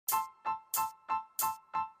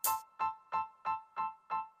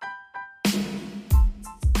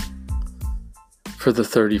For the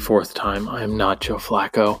 34th time, I am not Joe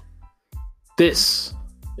Flacco. This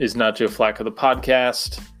is Not Joe Flacco, the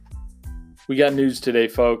podcast. We got news today,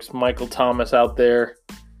 folks. Michael Thomas out there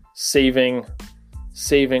saving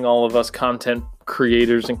all of us content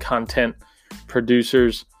creators and content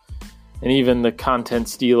producers, and even the content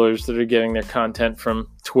stealers that are getting their content from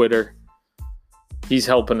Twitter. He's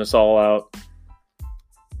helping us all out.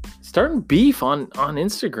 Starting beef on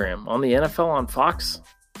Instagram, on the NFL on Fox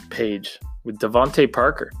page with Devontae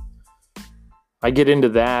Parker. I get into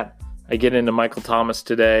that. I get into Michael Thomas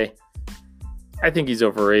today. I think he's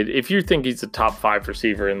overrated. If you think he's a top 5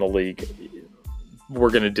 receiver in the league, we're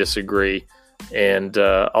going to disagree. And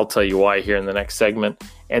I'll tell you why here in the next segment.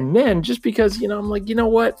 And then just because, I'm like, you know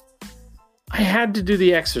what? I had to do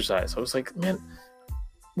the exercise. I was like, man,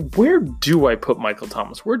 where do I put Michael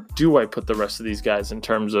Thomas? Where do I put the rest of these guys in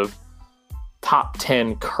terms of top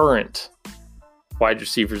 10 current wide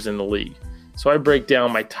receivers in the league? So I break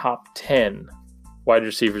down my top 10 wide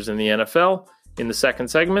receivers in the NFL in the second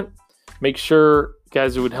segment. Make sure,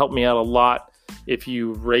 guys, it would help me out a lot if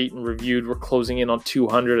you rate and reviewed. We're closing in on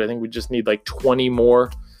 200. I think we just need like 20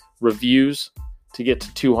 more reviews to get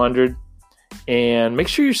to 200. And make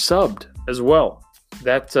sure you're subbed as well.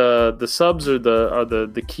 That the subs are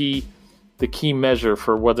the key measure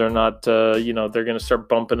for whether or not they're going to start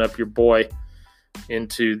bumping up your boy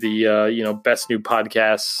into the best new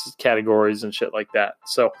podcasts categories and shit like that.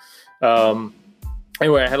 So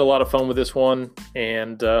anyway, I had a lot of fun with this one,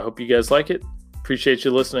 and hope you guys like it. Appreciate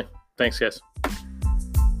you listening. Thanks, guys.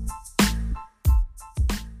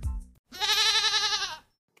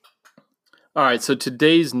 All right, so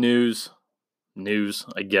today's news,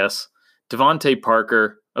 I guess. Devontae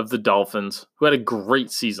Parker of the Dolphins, who had a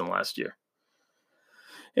great season last year.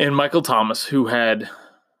 And Michael Thomas, who had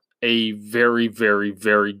a very, very,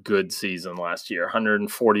 very good season last year.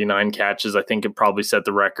 149 catches. I think it probably set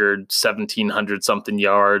the record. 1,700 something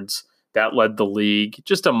yards. That led the league.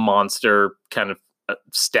 Just a monster kind of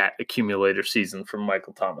stat accumulator season from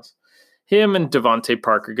Michael Thomas. Him and Devontae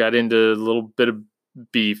Parker got into a little bit of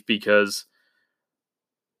beef because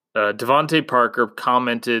Devontae Parker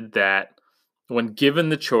commented that when given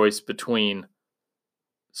the choice between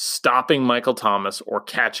stopping Michael Thomas or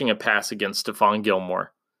catching a pass against Stephon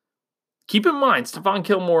Gilmore, keep in mind, Stephon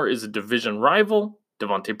Gilmore is a division rival.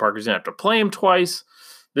 Devontae Parker's going to have to play him twice.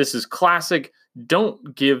 This is classic.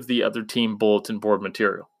 Don't give the other team bulletin board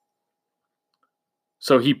material.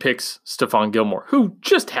 So he picks Stephon Gilmore, who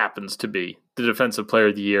just happens to be the Defensive Player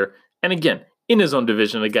of the Year. And again, in his own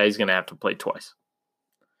division, a guy he's going to have to play twice.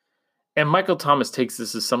 And Michael Thomas takes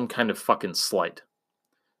this as some kind of fucking slight.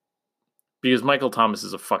 Because Michael Thomas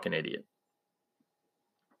is a fucking idiot.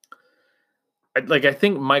 I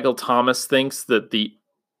think Michael Thomas thinks that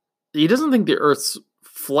he doesn't think the Earth's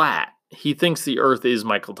flat. He thinks the Earth is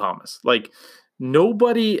Michael Thomas. Like,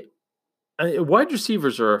 nobody, wide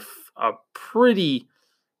receivers are a pretty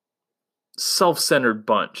self-centered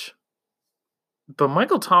bunch. But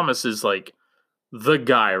Michael Thomas is like the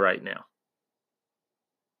guy right now.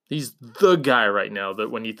 He's the guy right now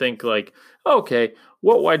that when you think like, okay,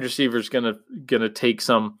 what wide receiver is gonna take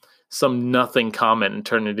some nothing comment and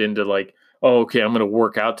turn it into like, oh, okay, I'm going to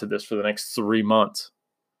work out to this for the next 3 months.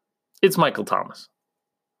 It's Michael Thomas.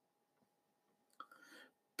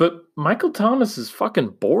 But Michael Thomas is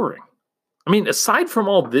fucking boring. I mean, aside from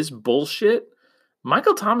all this bullshit,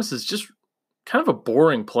 Michael Thomas is just kind of a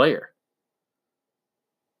boring player.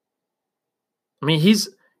 I mean, he's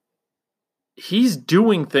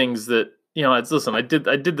doing things that, listen, I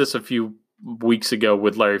did this a few weeks ago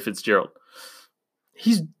with Larry Fitzgerald.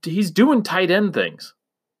 He's doing tight end things.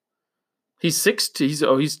 He's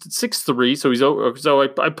 6'3", so he's over. So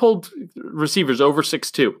I pulled receivers over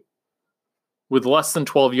 6'2", with less than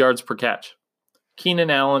 12 yards per catch. Keenan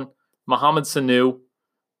Allen, Mohamed Sanu,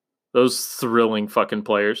 those thrilling fucking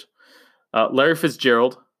players. Larry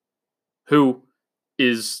Fitzgerald, who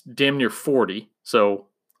is damn near 40, so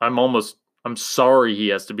I'm sorry he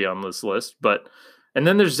has to be on this list. And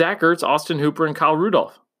then there's Zach Ertz, Austin Hooper, and Kyle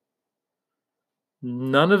Rudolph.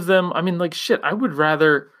 None of them. I mean, like shit. I would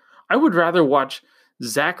rather watch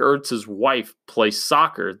Zach Ertz's wife play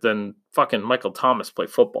soccer than fucking Michael Thomas play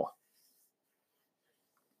football.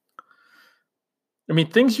 I mean,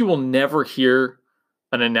 things you will never hear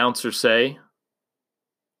an announcer say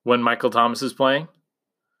when Michael Thomas is playing.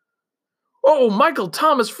 Oh, Michael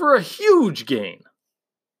Thomas for a huge gain.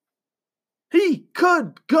 He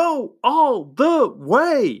could go all the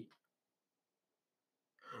way.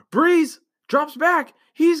 Breeze drops back.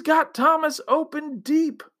 He's got Thomas open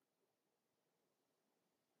deep.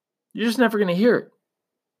 You're just never going to hear it.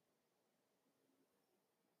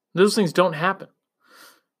 Those things don't happen.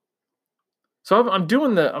 So I'm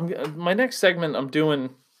doing my next segment. I'm doing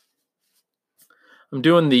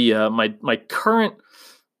the my current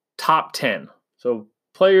top 10. So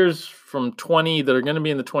players from 20 that are going to be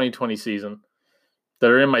in the 2020 season that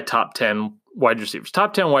are in my top 10 wide receivers.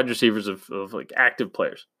 Top 10 wide receivers of like active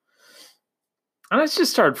players. And I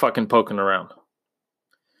just started fucking poking around.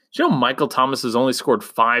 Do you know Michael Thomas has only scored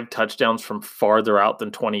 5 touchdowns from farther out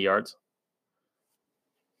than 20 yards?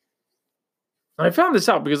 And I found this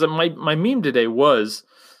out because my meme today was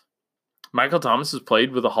Michael Thomas has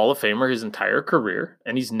played with a Hall of Famer his entire career,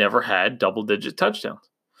 and he's never had double-digit touchdowns.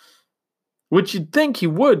 Which you'd think he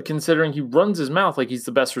would, considering he runs his mouth like he's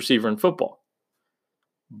the best receiver in football.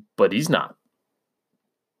 But he's not.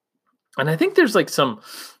 And I think there's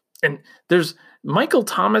Michael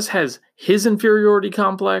Thomas has his inferiority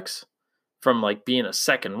complex from like being a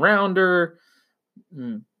second rounder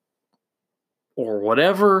or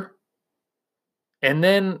whatever. And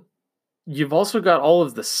then you've also got all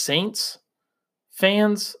of the Saints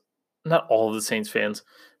fans, not all of the Saints fans.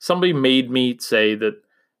 Somebody made me say that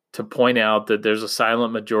to point out that there's a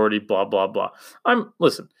silent majority, blah, blah, blah.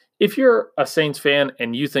 Listen, if you're a Saints fan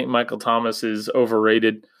and you think Michael Thomas is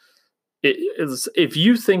overrated, if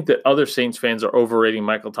you think that other Saints fans are overrating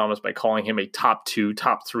Michael Thomas by calling him a top 2,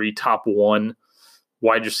 top 3, top 1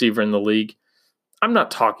 wide receiver in the league, I'm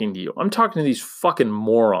not talking to you. I'm talking to these fucking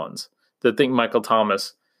morons that think Michael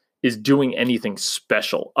Thomas is doing anything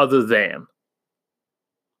special other than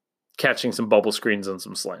catching some bubble screens and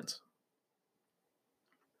some slants.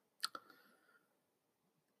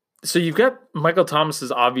 So you've got Michael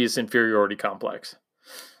Thomas's obvious inferiority complex.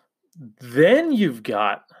 Then you've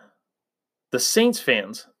got the Saints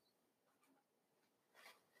fans'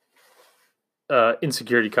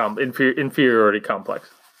 inferiority complex.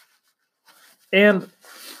 And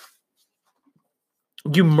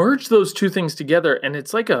you merge those two things together, and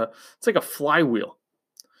it's like a flywheel.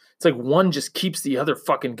 It's like one just keeps the other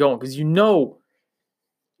fucking going because you know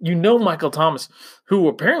Michael Thomas, who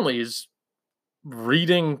apparently is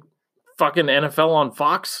reading fucking NFL on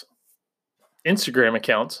Fox Instagram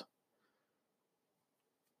accounts.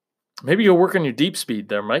 Maybe you'll work on your deep speed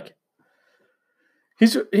there, Mike.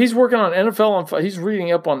 He's working on NFL on Fox. He's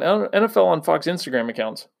reading up on NFL on Fox Instagram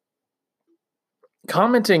accounts.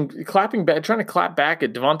 Commenting, clapping back, trying to clap back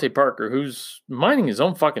at Devontae Parker, who's minding his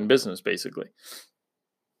own fucking business, basically.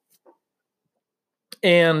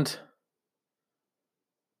 And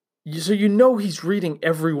so he's reading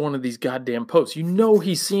every one of these goddamn posts.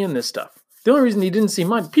 He's seeing this stuff. The only reason he didn't see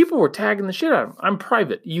mine, people were tagging the shit out of him. I'm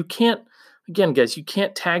private. You can't, again, guys, you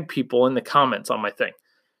can't tag people in the comments on my thing.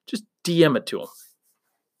 Just DM it to them.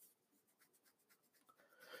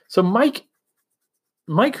 So Mike,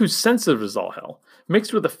 who's sensitive as all hell,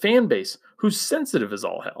 mixed with a fan base who's sensitive as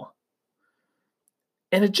all hell.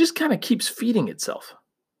 And it just kind of keeps feeding itself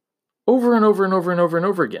over and over and over and over and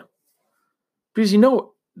over again. Because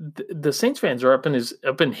the Saints fans are up in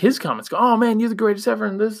his comments go, oh man, you're the greatest ever,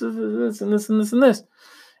 and this and this and this and this and this.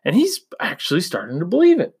 And he's actually starting to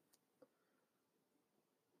believe it.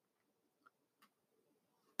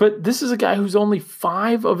 But this is a guy who's only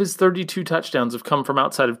 5 of his 32 touchdowns have come from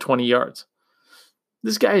outside of 20 yards.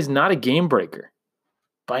 This guy is not a game breaker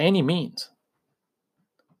by any means.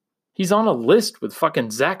 He's on a list with fucking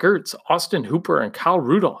Zach Ertz, Austin Hooper, and Kyle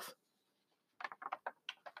Rudolph.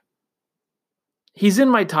 He's in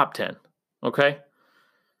my top 10, okay?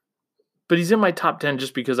 But he's in my top 10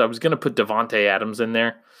 just because I was going to put Devontae Adams in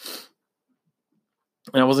there.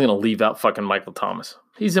 And I wasn't going to leave out fucking Michael Thomas.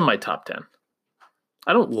 He's in my top 10.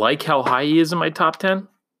 I don't like how high he is in my top 10,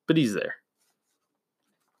 but he's there.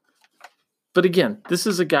 But again, this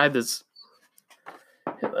is a guy that's...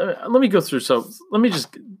 Let me go through. So let me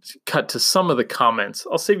just cut to some of the comments.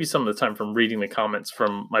 I'll save you some of the time from reading the comments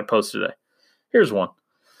from my post today. Here's one.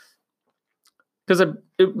 Because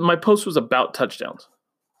my post was about touchdowns.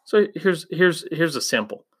 So here's a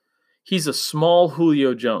sample. He's a small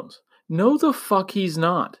Julio Jones. No, the fuck he's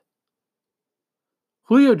not.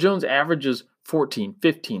 Julio Jones averages 14,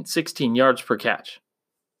 15, 16 yards per catch.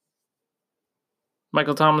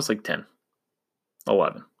 Michael Thomas, like 10,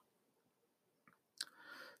 11.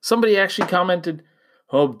 Somebody actually commented,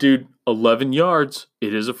 oh, dude, 11 yards.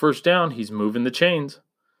 It is a first down. He's moving the chains.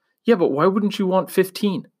 Yeah, but why wouldn't you want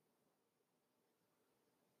 15?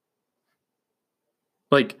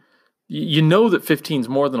 Like, you know that 15 is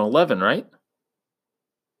more than 11, right?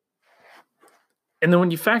 And then when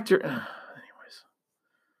you factor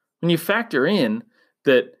in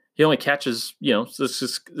that he only catches,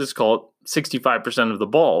 let's call it 65% of the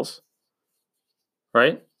balls,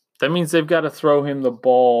 right? That means they've got to throw him the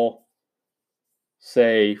ball,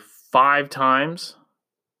 say, 5 times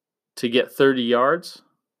to get 30 yards.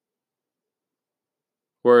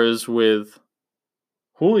 Whereas with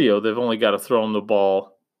Julio, they've only got to throw him the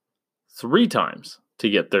ball 3 times to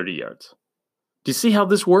get 30 yards. Do you see how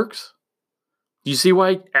this works? Do you see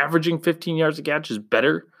why averaging 15 yards a catch is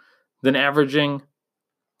better than averaging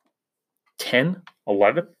 10,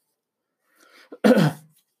 11?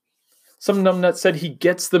 Some numbnut said he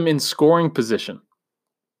gets them in scoring position.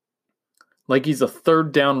 Like he's a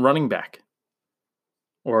third down running back.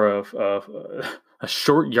 Or a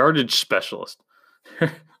short yardage specialist.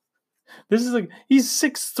 This is like, he's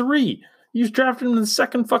 6'3". You drafted him in the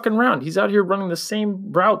second fucking round. He's out here running the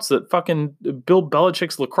same routes that fucking Bill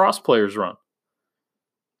Belichick's lacrosse players run.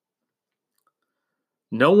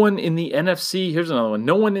 No one in the NFC, here's another one.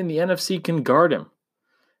 No one in the NFC can guard him.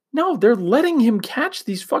 No, they're letting him catch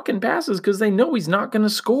these fucking passes because they know he's not going to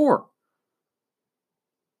score.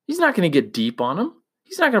 He's not going to get deep on him.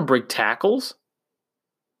 He's not going to break tackles.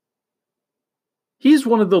 He's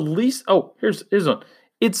one of the least... Oh, here's one.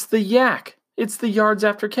 It's the yak. It's the yards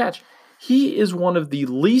after catch. He is one of the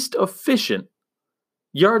least efficient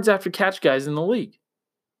yards after catch guys in the league.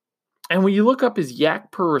 And when you look up his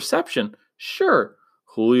yak per reception, sure,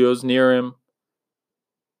 Julio's near him.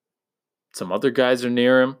 Some other guys are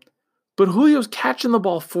near him. But Julio's catching the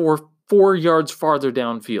ball 4 yards farther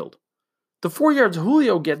downfield. The 4 yards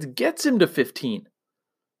Julio gets him to 15.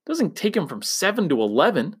 Doesn't take him from 7 to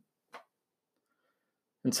 11.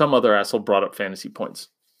 And some other asshole brought up fantasy points.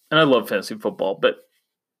 And I love fantasy football, but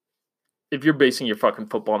if you're basing your fucking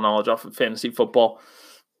football knowledge off of fantasy football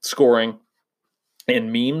scoring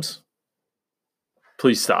and memes,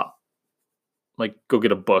 please stop. Like, go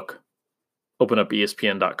get a book. Open up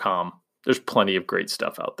ESPN.com. There's plenty of great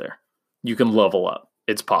stuff out there. You can level up.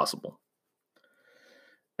 It's possible.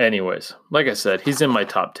 Anyways, like I said, he's in my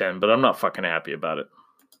top 10, but I'm not fucking happy about it.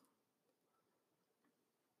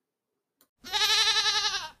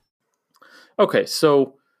 Okay,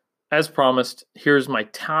 so as promised, here's my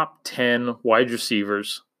top 10 wide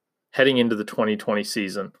receivers heading into the 2020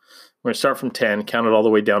 season. We're going to start from 10, count it all the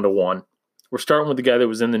way down to 1. We're starting with the guy that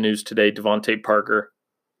was in the news today, Devontae Parker.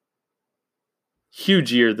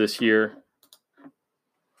 Huge year this year.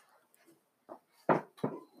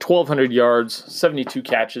 1,200 yards, 72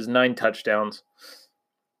 catches, 9 touchdowns.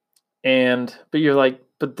 But you're like,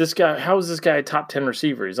 but this guy, how is this guy a top 10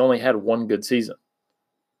 receiver? He's only had one good season.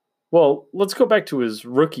 Well, let's go back to his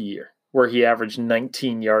rookie year, where he averaged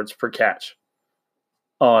 19 yards per catch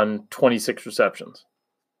on 26 receptions.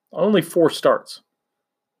 Only 4 starts.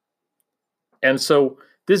 And so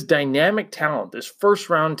this dynamic talent, this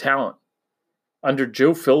first-round talent, under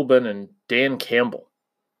Joe Philbin and Dan Campbell,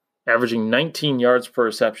 averaging 19 yards per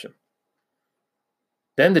reception.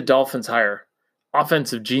 Then the Dolphins hire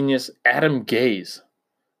offensive genius Adam Gase,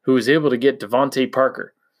 who was able to get Devontae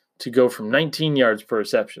Parker to go from 19 yards per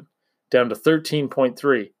reception down to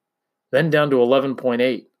 13.3, then down to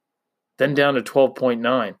 11.8, then down to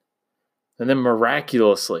 12.9, and then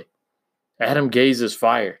miraculously, Adam Gase is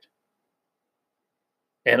fired.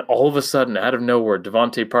 And all of a sudden, out of nowhere,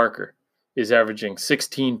 Devontae Parker is averaging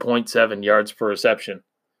 16.7 yards per reception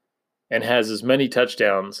and has as many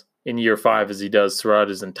touchdowns in year 5 as he does throughout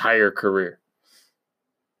his entire career.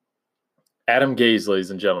 Adam Gase,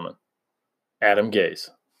 ladies and gentlemen. Adam Gase.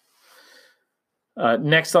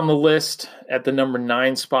 Next on the list, at the number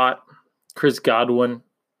 9 spot, Chris Godwin.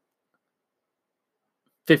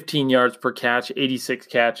 15 yards per catch, 86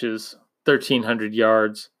 catches, 1,300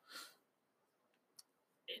 yards.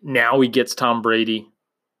 Now he gets Tom Brady.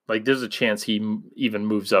 Like, there's a chance he even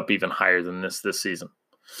moves up even higher than this season.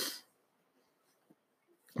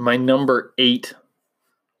 My number 8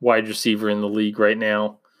 wide receiver in the league right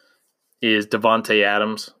now is Devontae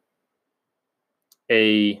Adams.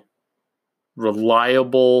 A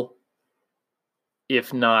reliable,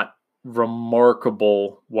 if not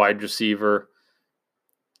remarkable, wide receiver.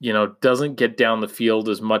 You know, doesn't get down the field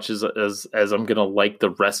as much as I'm going to like the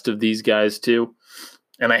rest of these guys to.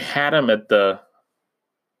 And I had him at the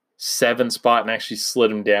 7 spot and actually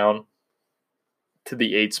slid him down to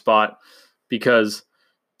the 8 spot because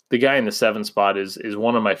the guy in the 7 spot is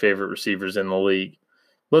one of my favorite receivers in the league.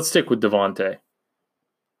 Let's stick with Devontae.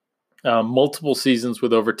 Multiple seasons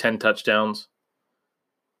with over 10 touchdowns.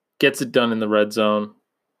 Gets it done in the red zone.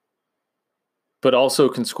 But also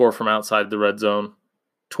can score from outside the red zone.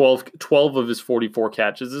 12 of his 44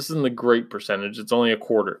 catches. This isn't a great percentage. It's only a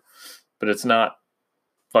quarter. But it's not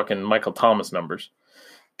fucking Michael Thomas numbers.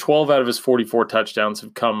 12 out of his 44 touchdowns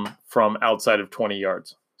have come from outside of 20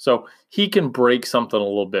 yards. So he can break something a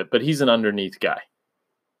little bit, but he's an underneath guy.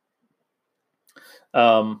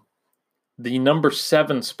 The number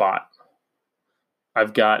 7 spot,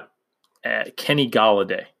 I've got Kenny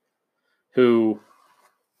Golladay, who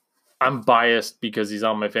I'm biased because he's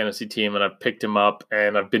on my fantasy team and I've picked him up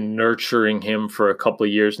and I've been nurturing him for a couple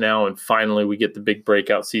of years now. And finally we get the big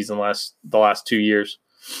breakout season the last 2 years.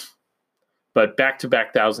 But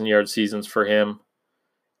back-to-back 1,000-yard seasons for him.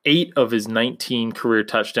 8 of his 19 career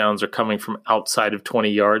touchdowns are coming from outside of 20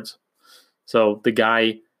 yards. So the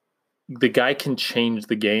guy can change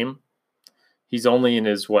the game. He's only in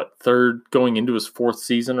his, going into his 4th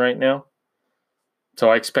season right now. So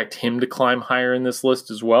I expect him to climb higher in this list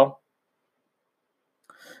as well.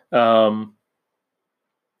 And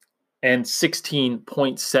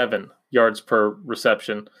 16.7 yards per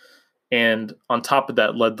reception. And on top of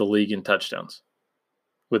that, led the league in touchdowns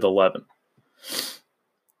with 11.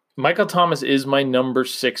 Michael Thomas is my number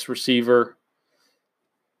 6 receiver.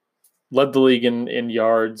 Led the league in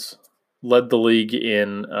yards. Led the league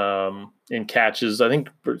in catches. I think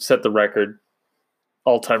set the record,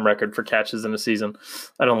 all-time record for catches in a season.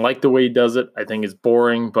 I don't like the way he does it. I think it's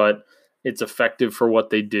boring, but it's effective for what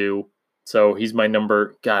they do. So he's my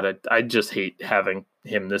number. God, I just hate having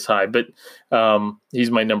him this high, but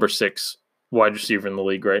he's my number 6 wide receiver in the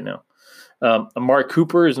league right now. Amari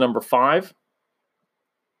Cooper is number 5.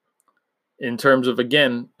 In terms of,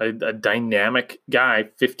 again, a dynamic guy,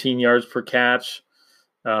 15 yards per catch,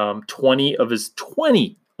 20 of his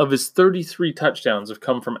 33 touchdowns have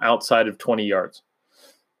come from outside of 20 yards.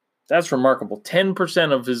 That's remarkable.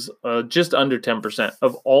 10% of his, just under 10%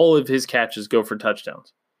 of all of his catches go for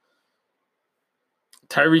touchdowns.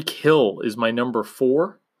 Tyreek Hill is my number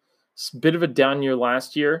 4. It's a bit of a down year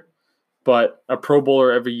last year, but a Pro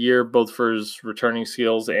Bowler every year, both for his returning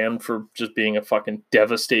skills and for just being a fucking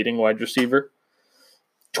devastating wide receiver.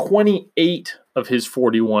 28 of his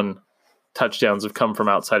 41 touchdowns have come from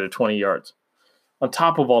outside of 20 yards, on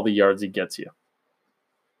top of all the yards he gets you.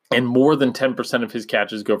 And more than 10% of his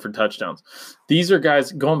catches go for touchdowns. These are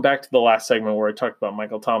guys, going back to the last segment where I talked about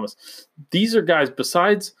Michael Thomas, these are guys,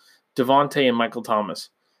 besides Devontae and Michael Thomas,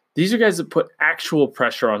 these are guys that put actual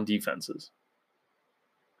pressure on defenses.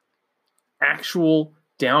 Actual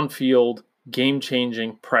downfield,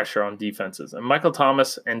 game-changing pressure on defenses. And Michael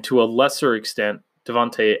Thomas, and to a lesser extent,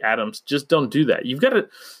 Devontae Adams, just don't do that. You've got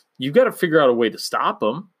to figure out a way to stop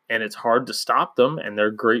them, and it's hard to stop them, and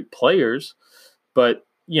they're great players. But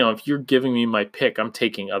if you're giving me my pick, I'm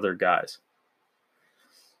taking other guys.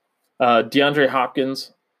 DeAndre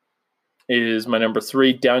Hopkins is my number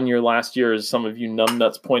 3. Down year last year, as some of you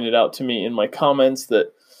numbnuts pointed out to me in my comments,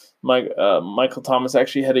 that Michael Thomas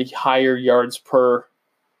actually had a higher yards per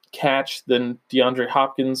catch than DeAndre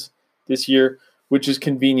Hopkins this year, which is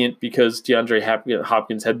convenient because DeAndre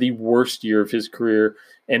Hopkins had the worst year of his career,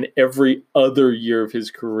 and every other year of his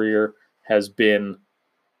career has been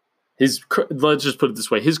let's just put it this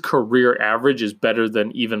way, his career average is better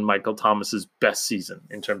than even Michael Thomas's best season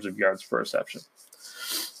in terms of yards per reception.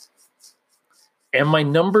 And my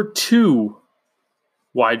number 2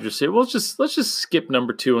 wide receiver, let's just skip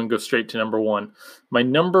number 2 and go straight to number 1. My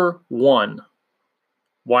number 1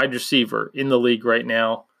 wide receiver in the league right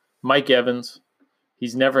now, Mike Evans.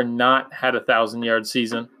 He's never not had a 1,000-yard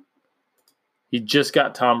season. He just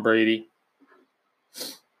got Tom Brady.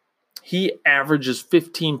 He averages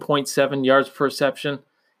 15.7 yards per reception.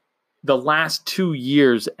 The last 2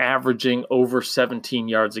 years averaging over 17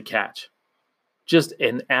 yards a catch. Just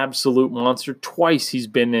an absolute monster. Twice he's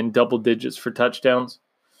been in double digits for touchdowns.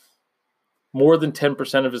 More than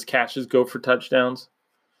 10% of his catches go for touchdowns.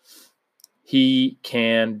 He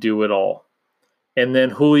can do it all. And then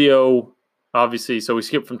Julio, obviously, so we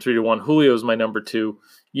skipped from 3 to 1. Julio is my number 2.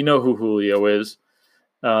 You know who Julio is.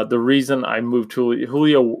 The reason I moved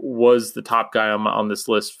Julio was the top guy on this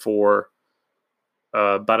list for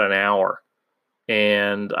about an hour.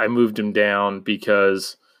 And I moved him down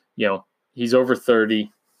because, he's over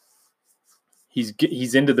 30.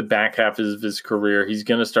 He's into the back half of his career. He's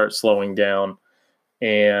going to start slowing down.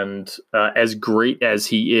 And as great as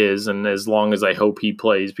he is, and as long as I hope he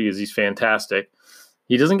plays because he's fantastic,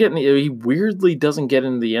 he weirdly doesn't get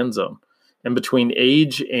into the end zone. And between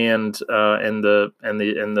age and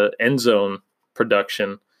the end zone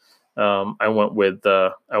production, I went with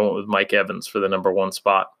Mike Evans for the number 1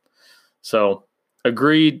 spot. So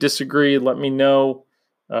agree, disagree, let me know.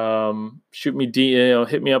 Shoot me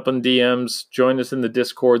hit me up on DMs, join us in the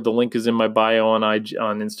Discord. The link is in my bio on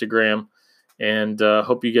Instagram, and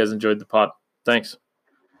hope you guys enjoyed the pod. Thanks.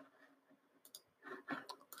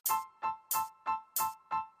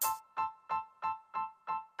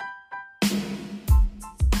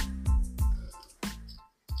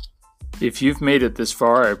 If you've made it this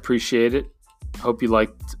far, I appreciate it. Hope you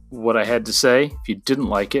liked what I had to say. If you didn't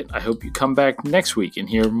like it, I hope you come back next week and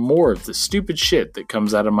hear more of the stupid shit that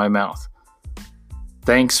comes out of my mouth.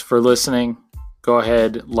 Thanks for listening. Go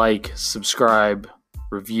ahead, like, subscribe,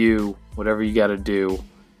 review, whatever you got to do.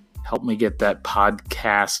 Help me get that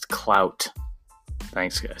podcast clout.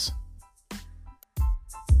 Thanks, guys.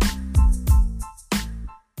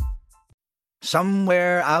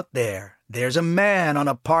 Somewhere out there, there's a man on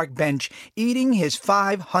a park bench eating his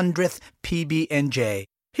 500th PB&J.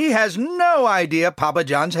 He has no idea Papa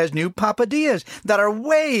John's has new papadillas that are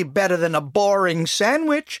way better than a boring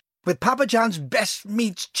sandwich. With Papa John's best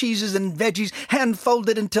meats, cheeses, and veggies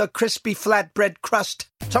hand-folded into a crispy flatbread crust.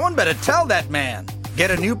 Someone better tell that man.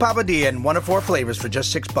 Get a new papadilla in 1 of 4 flavors for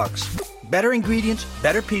just $6. Better ingredients,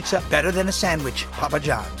 better pizza, better than a sandwich. Papa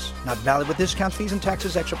John's. Not valid with discounts, fees, and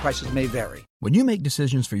taxes. Extra prices may vary. When you make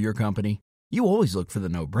decisions for your company, you always look for the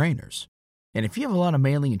no-brainers. And if you have a lot of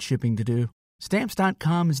mailing and shipping to do,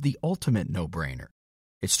 Stamps.com is the ultimate no-brainer.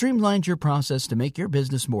 It streamlines your process to make your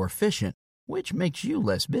business more efficient, which makes you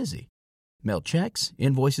less busy. Mail checks,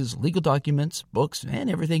 invoices, legal documents, books, and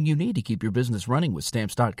everything you need to keep your business running with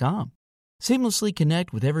Stamps.com. Seamlessly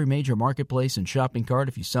connect with every major marketplace and shopping cart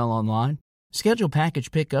if you sell online. Schedule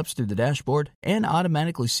package pickups through the dashboard and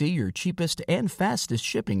automatically see your cheapest and fastest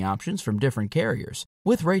shipping options from different carriers,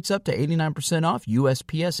 with rates up to 89% off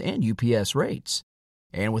USPS and UPS rates.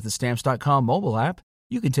 And with the Stamps.com mobile app,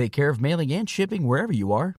 you can take care of mailing and shipping wherever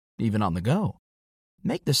you are, even on the go.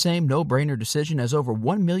 Make the same no-brainer decision as over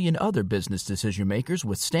 1 million other business decision makers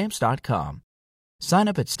with Stamps.com. Sign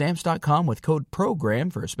up at Stamps.com with code PROGRAM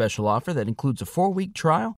for a special offer that includes a 4-week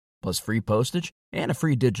trial, plus free postage and a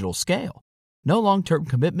free digital scale. No long-term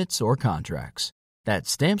commitments or contracts.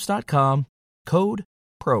 That's Stamps.com, code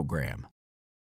PROGRAM.